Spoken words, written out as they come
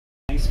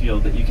Ice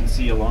field that you can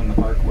see along the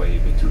parkway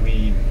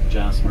between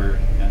Jasper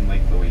and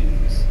Lake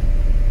Louise.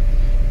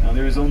 Now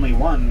there is only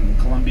one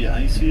Columbia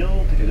ice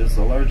field. It is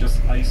the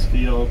largest ice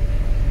field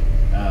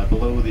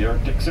below the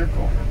Arctic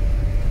Circle.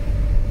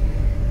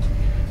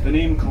 The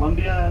name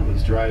Columbia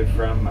was derived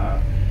from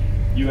a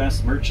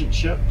U.S. merchant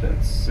ship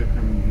that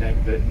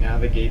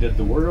circumnavigated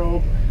the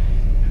world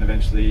and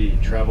eventually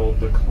traveled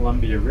the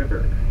Columbia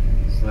River.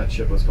 So that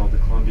ship was called the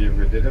Columbia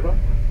Rediviva.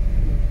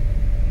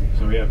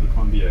 So we have the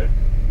Columbia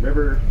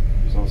River,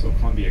 there's also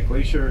Columbia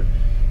Glacier,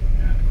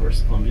 and of course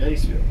the Columbia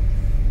Ice Field.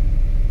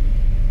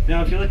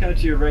 Now if you look out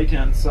to your right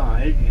hand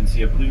side, you can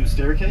see a blue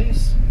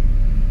staircase.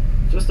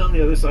 Just on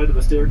the other side of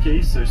the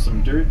staircase there's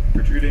some dirt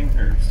protruding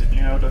or sticking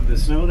out of the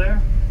snow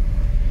there.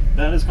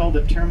 That is called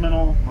a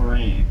terminal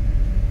moraine.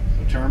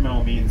 So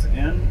terminal means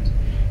end,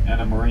 and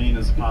a moraine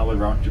is a pile of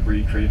rock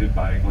debris created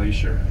by a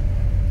glacier.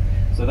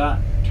 So that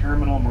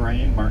terminal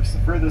moraine marks the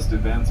furthest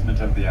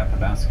advancement of the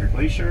Athabasca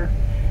Glacier,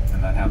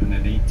 and that happened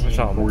in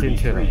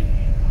 1843.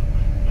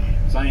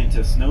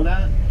 Scientists know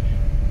that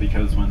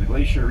because when the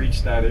glacier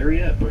reached that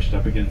area, it pushed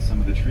up against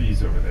some of the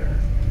trees over there.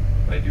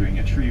 By doing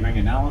a tree ring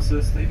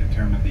analysis, they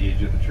determined the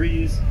age of the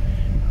trees.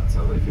 That's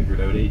how they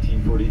figured out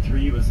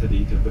 1843 was the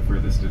date of the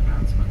furthest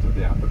advancement of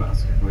the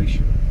Athabasca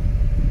Glacier.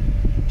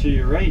 To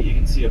your right, you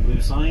can see a blue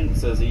sign that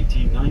says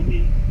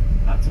 1890.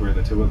 That's where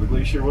the toe of the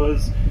glacier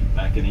was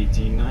back in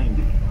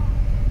 1890.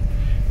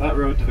 That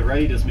road to the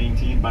right is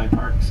maintained by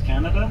Parks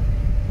Canada,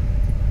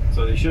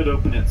 so they should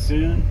open it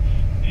soon,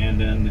 and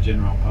then the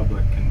general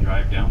public can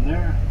drive down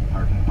there,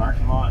 park in the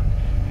parking lot,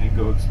 and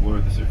go explore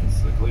the surface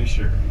of the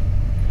glacier.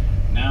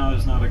 Now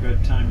is not a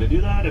good time to do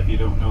that if you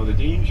don't know the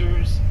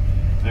dangers.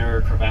 There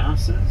are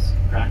crevasses,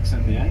 cracks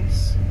in the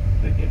ice,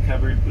 that get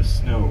covered with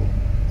snow.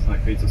 So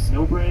that creates a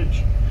snow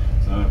bridge.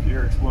 So if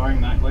you're exploring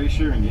that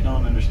glacier and you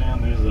don't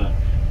understand there's a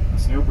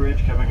snow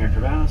bridge covering a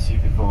crevasse, you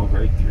could fall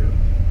right through it.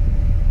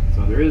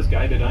 So there is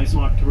guided ice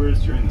walk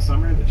tours during the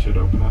summer that should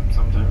open up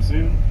sometime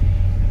soon.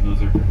 And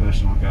those are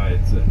professional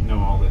guides that know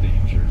all the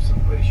dangers of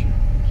the glacier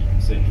and keep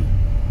you safe.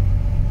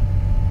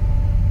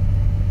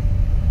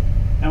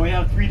 Now we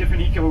have 3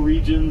 different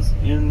ecoregions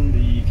in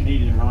the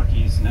Canadian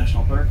Rockies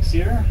National Parks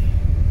here.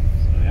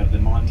 So we have the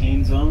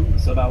montane zone, the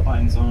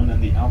subalpine zone,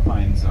 and the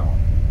alpine zone.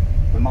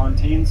 The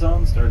montane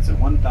zone starts at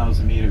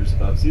 1,000 meters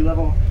above sea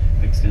level,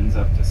 extends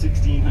up to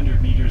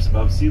 1,600 meters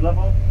above sea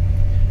level,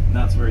 and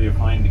that's where you'll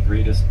find the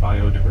greatest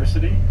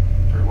biodiversity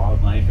for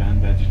wildlife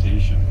and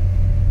vegetation.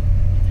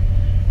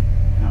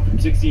 Now from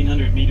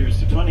 1,600 meters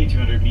to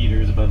 2,200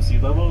 meters above sea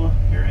level,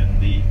 you're in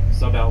the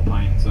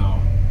subalpine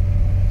zone.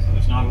 So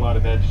there's not a lot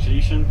of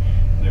vegetation,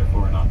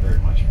 therefore not very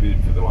much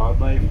food for the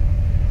wildlife.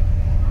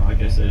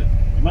 Like I said,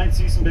 you might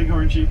see some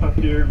bighorn sheep up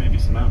here, maybe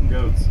some mountain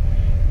goats.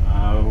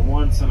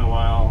 Once in a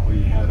while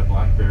we had a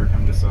black bear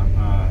come to some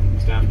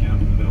staff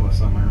camp in the middle of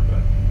summer,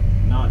 but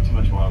not too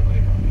much wildlife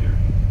up here.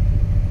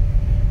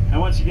 Now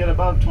once you get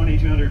above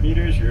 2,200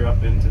 meters, you're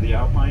up into the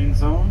alpine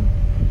zone.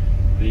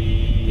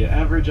 The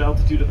average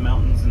altitude of the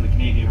mountains in the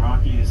Canadian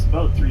Rockies is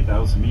about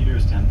 3,000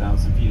 meters,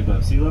 10,000 feet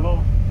above sea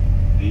level.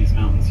 These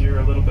mountains here are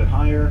a little bit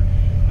higher.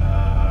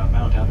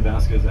 Mount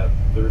Athabasca is at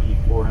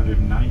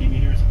 3,490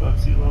 meters above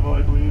sea level,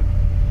 I believe.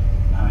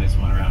 The highest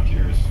one around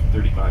here is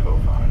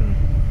 3,505.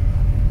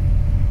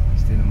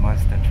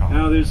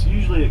 Now there's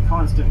usually a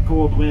constant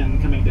cold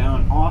wind coming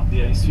down off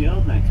the ice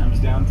field, and it comes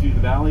down through the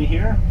valley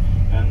here,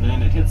 and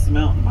then it hits the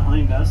mountain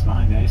behind us,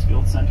 behind the ice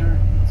field center.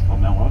 It's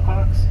called Mount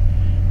Wilcox.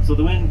 So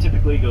the wind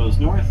typically goes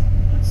north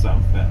and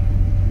south then.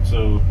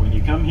 So when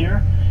you come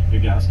here,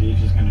 your gas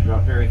gauge is going to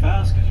drop very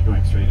fast because you're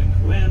going straight into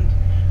the wind,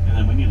 and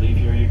then when you leave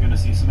here you're going to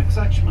see some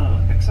exceptional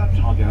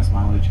gas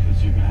mileage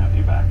because you're going to have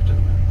your back to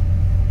the wind.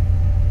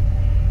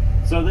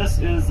 So this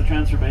is the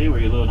transfer bay where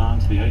you load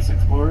onto the Ice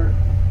Explorer.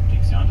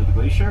 Takes you onto the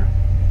glacier.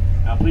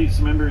 Now please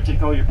remember to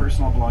take all your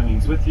personal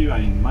belongings with you.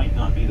 I might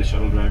not be the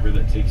shuttle driver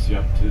that takes you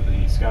up to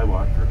the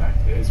skywalk or back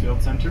to the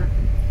Icefield Center.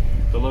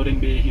 The loading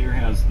bay here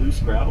has loose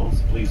gravel,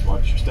 so please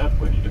watch your step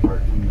when you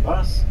depart from the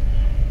bus.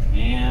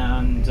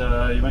 And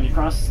when you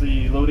cross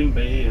the loading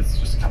bay, it's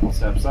just a couple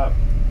steps up.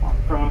 Walk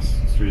across,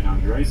 straight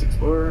onto your Ice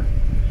Explorer.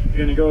 You're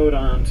going to go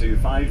down to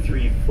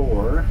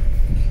 534.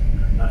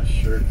 I'm not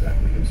sure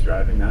exactly who's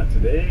driving that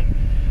today.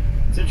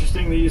 It's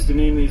interesting, they used to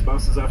name these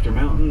buses after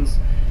mountains.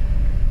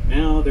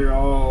 Now they're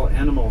all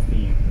animal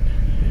themed.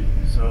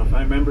 So if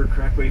I remember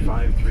correctly,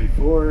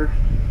 534,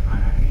 I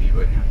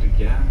would have to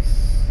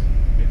guess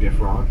maybe a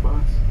frog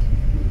bus.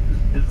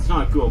 It's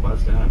not a cool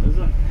bus to have, is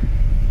it?